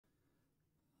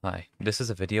Hi, this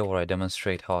is a video where I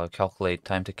demonstrate how I calculate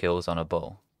time to kills on a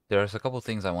bow. There's a couple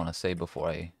things I want to say before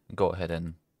I go ahead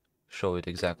and show it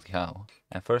exactly how.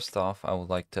 And first off, I would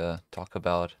like to talk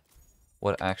about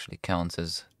what actually counts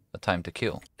as a time to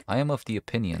kill. I am of the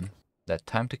opinion that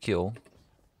time to kill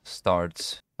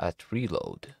starts at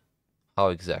reload. How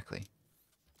exactly?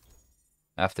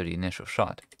 After the initial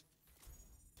shot.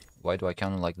 Why do I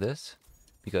count it like this?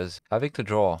 Because having to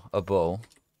draw a bow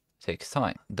takes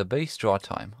time. The base draw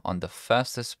time on the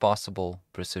fastest possible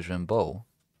precision bow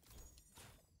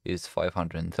is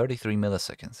 533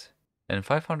 milliseconds. And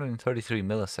 533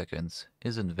 milliseconds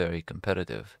isn't very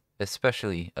competitive,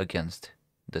 especially against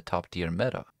the top tier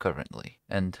meta currently,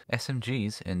 and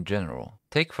SMGs in general.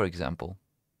 Take, for example,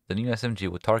 the new SMG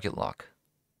with target lock.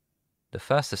 The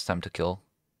fastest time to kill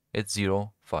is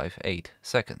 0.58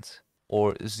 seconds,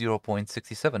 or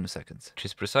 0.67 seconds, which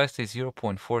is precisely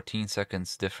 0.14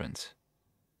 seconds difference.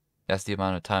 That's the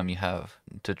amount of time you have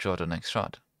to draw the next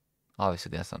shot. Obviously,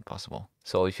 that's not possible.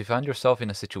 So if you find yourself in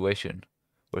a situation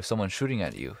where someone's shooting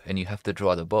at you and you have to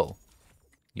draw the bow,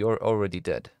 you're already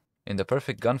dead. In the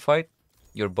perfect gunfight,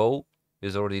 your bow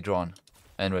is already drawn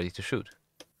and ready to shoot.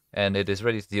 And it is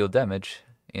ready to deal damage,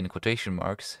 in quotation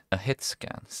marks, a hit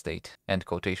scan state, end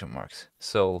quotation marks.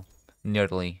 So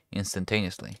nearly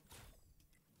instantaneously.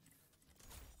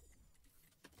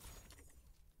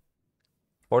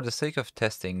 For the sake of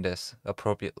testing this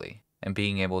appropriately and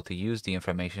being able to use the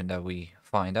information that we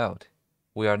find out,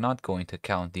 we are not going to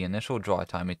count the initial draw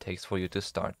time it takes for you to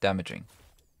start damaging,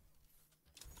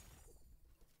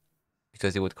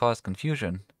 because it would cause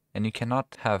confusion and you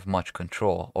cannot have much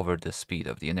control over the speed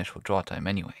of the initial draw time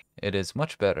anyway. It is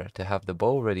much better to have the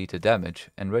bow ready to damage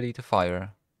and ready to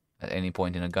fire at any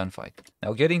point in a gunfight.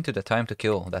 Now, getting to the time to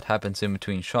kill that happens in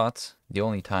between shots, the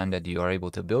only time that you are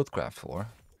able to build craft for,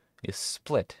 is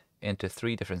split into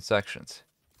 3 different sections: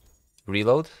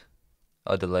 reload,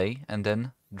 a delay, and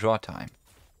then draw time.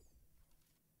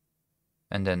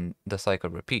 And then the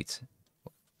cycle repeats.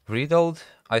 Reload,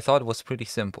 I thought, was pretty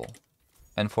simple,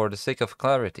 and for the sake of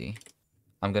clarity,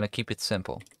 I'm gonna keep it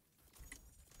simple.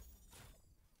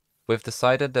 We've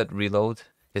decided that reload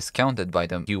is counted by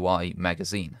the UI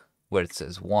magazine, where it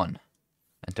says 1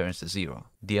 and turns to 0.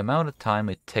 The amount of time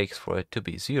it takes for it to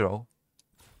be 0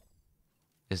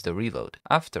 is the reload.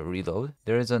 After reload,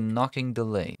 there is a knocking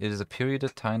delay. It is a period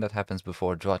of time that happens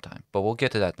before draw time, but we'll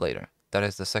get to that later. That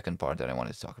is the second part that I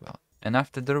wanted to talk about. And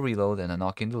after the reload and a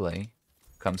knocking delay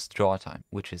comes draw time,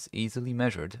 which is easily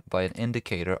measured by an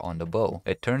indicator on the bow.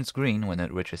 It turns green when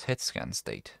it reaches hit scan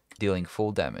state, dealing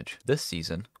full damage. This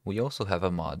season, we also have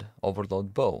a mod,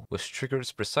 Overload Bow, which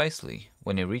triggers precisely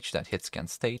when you reach that hit scan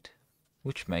state,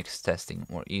 which makes testing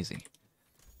more easy.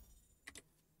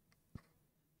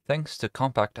 Thanks to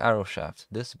compact arrowshaft,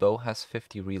 this bow has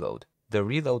 50 reload. The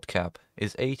reload cap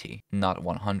is 80, not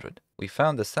 100. We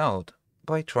found this out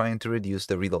by trying to reduce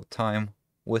the reload time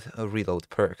with reload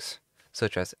perks,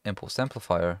 such as impulse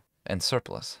amplifier and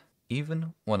surplus.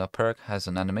 Even when a perk has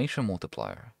an animation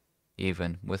multiplier,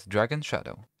 even with Dragon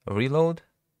Shadow, reload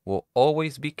will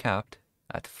always be capped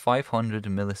at 500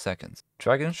 milliseconds.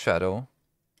 Dragon Shadow,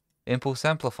 impulse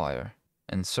amplifier,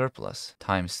 and surplus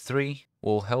times 3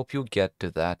 will help you get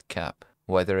to that cap.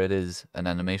 Whether it is an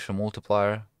animation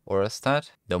multiplier or a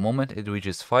stat, the moment it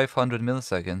reaches 500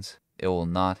 milliseconds, it will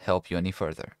not help you any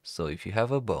further. So if you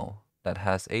have a bow that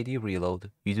has 80 reload,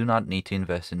 you do not need to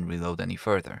invest in reload any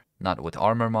further. Not with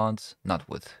armor mods, not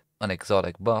with an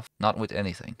exotic buff, not with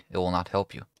anything. It will not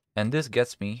help you. And this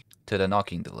gets me to the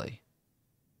knocking delay.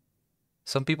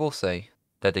 Some people say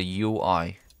that the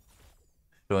UI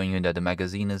showing you that the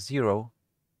magazine is 0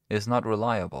 is not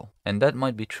reliable, and that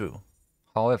might be true.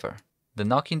 However, the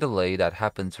knocking delay that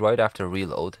happens right after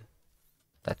reload,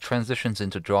 that transitions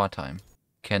into draw time,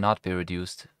 cannot be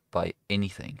reduced by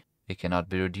anything. It cannot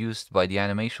be reduced by the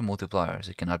animation multipliers.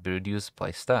 It cannot be reduced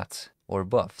by stats or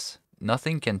buffs.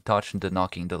 Nothing can touch the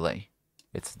knocking delay.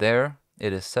 It's there,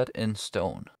 it is set in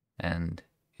stone, and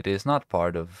it is not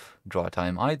part of draw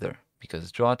time either,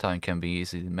 because draw time can be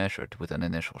easily measured with an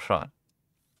initial shot.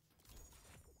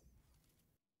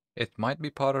 It might be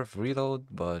part of reload,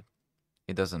 but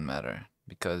it doesn't matter,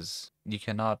 because you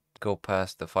cannot go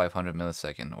past the 500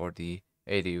 millisecond or the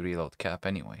 80 reload cap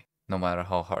anyway, no matter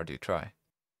how hard you try.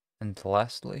 And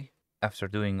lastly, after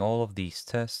doing all of these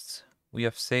tests, we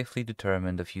have safely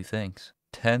determined a few things.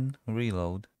 10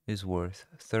 reload is worth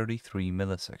 33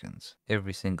 milliseconds.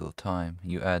 Every single time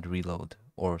you add reload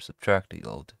or subtract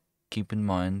reload, keep in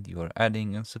mind you are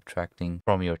adding and subtracting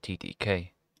from your TTK.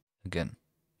 Again,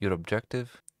 your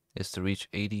objective is to reach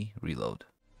 80 reload.